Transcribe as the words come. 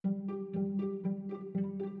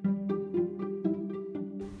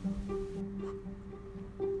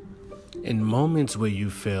In moments where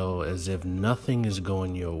you feel as if nothing is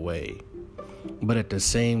going your way, but at the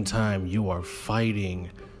same time you are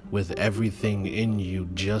fighting with everything in you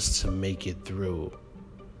just to make it through,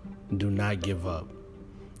 do not give up.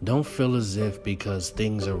 Don't feel as if because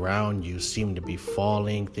things around you seem to be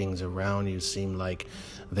falling, things around you seem like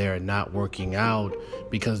they're not working out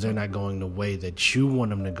because they're not going the way that you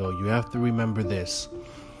want them to go. You have to remember this,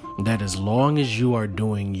 that as long as you are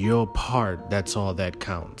doing your part, that's all that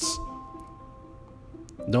counts.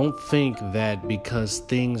 Don't think that because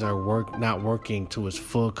things are not working to its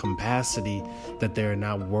full capacity that they're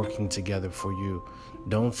not working together for you.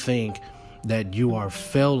 Don't think that you are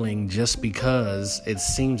failing just because it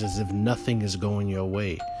seems as if nothing is going your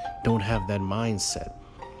way. Don't have that mindset.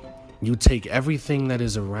 You take everything that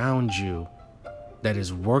is around you that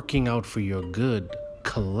is working out for your good,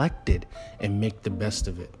 collect it, and make the best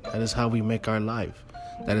of it. That is how we make our life.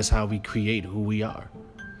 That is how we create who we are.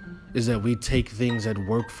 Is that we take things that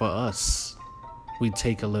work for us. We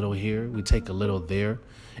take a little here, we take a little there,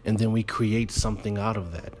 and then we create something out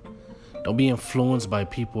of that. Don't be influenced by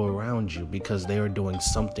people around you because they are doing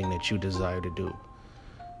something that you desire to do.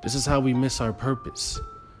 This is how we miss our purpose.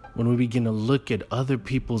 When we begin to look at other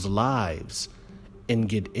people's lives and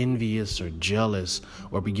get envious or jealous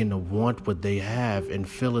or begin to want what they have and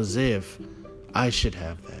feel as if I should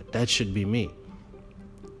have that. That should be me.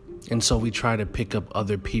 And so we try to pick up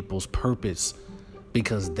other people's purpose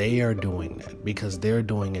because they are doing that, because they're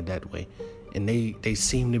doing it that way. And they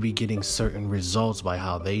seem to be getting certain results by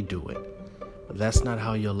how they do it. But that's not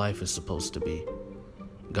how your life is supposed to be.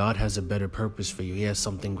 God has a better purpose for you. He has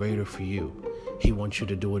something greater for you. He wants you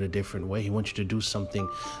to do it a different way. He wants you to do something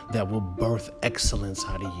that will birth excellence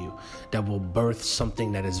out of you, that will birth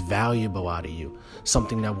something that is valuable out of you,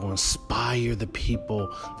 something that will inspire the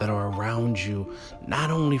people that are around you, not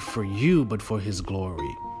only for you, but for His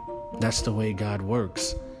glory. That's the way God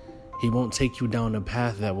works. He won't take you down a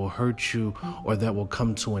path that will hurt you or that will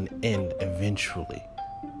come to an end eventually.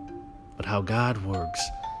 But how God works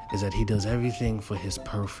is that He does everything for His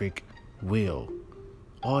perfect will.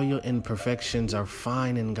 All your imperfections are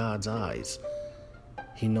fine in God's eyes.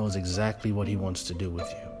 He knows exactly what He wants to do with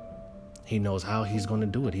you. He knows how He's going to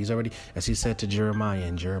do it. He's already, as He said to Jeremiah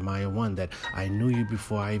in Jeremiah 1, that I knew you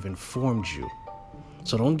before I even formed you.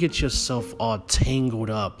 So don't get yourself all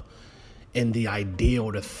tangled up in the idea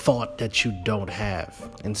or the thought that you don't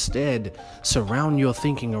have. Instead, surround your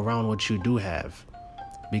thinking around what you do have,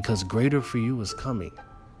 because greater for you is coming.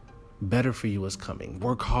 Better for you is coming.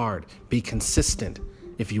 Work hard. Be consistent.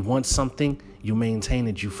 If you want something, you maintain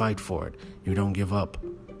it. You fight for it. You don't give up.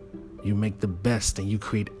 You make the best and you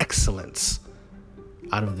create excellence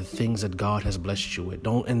out of the things that God has blessed you with.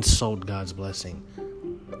 Don't insult God's blessing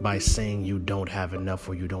by saying you don't have enough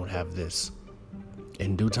or you don't have this.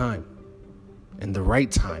 In due time, in the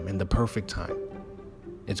right time, in the perfect time,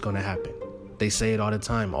 it's going to happen. They say it all the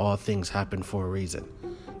time. All things happen for a reason.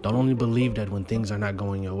 Don't only believe that when things are not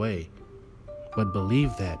going your way, but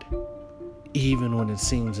believe that even when it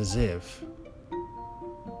seems as if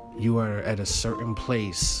you are at a certain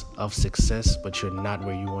place of success, but you're not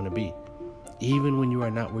where you want to be. Even when you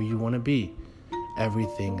are not where you want to be,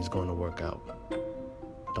 everything is going to work out.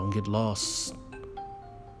 Don't get lost.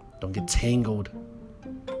 Don't get tangled.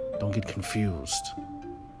 Don't get confused.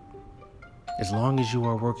 As long as you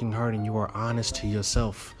are working hard and you are honest to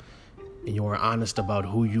yourself and you are honest about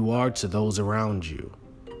who you are to those around you,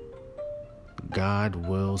 God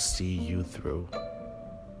will see you through.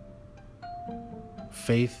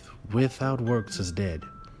 Faith without works is dead,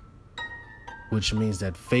 which means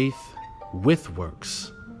that faith with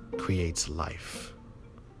works creates life.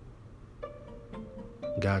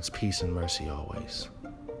 God's peace and mercy always.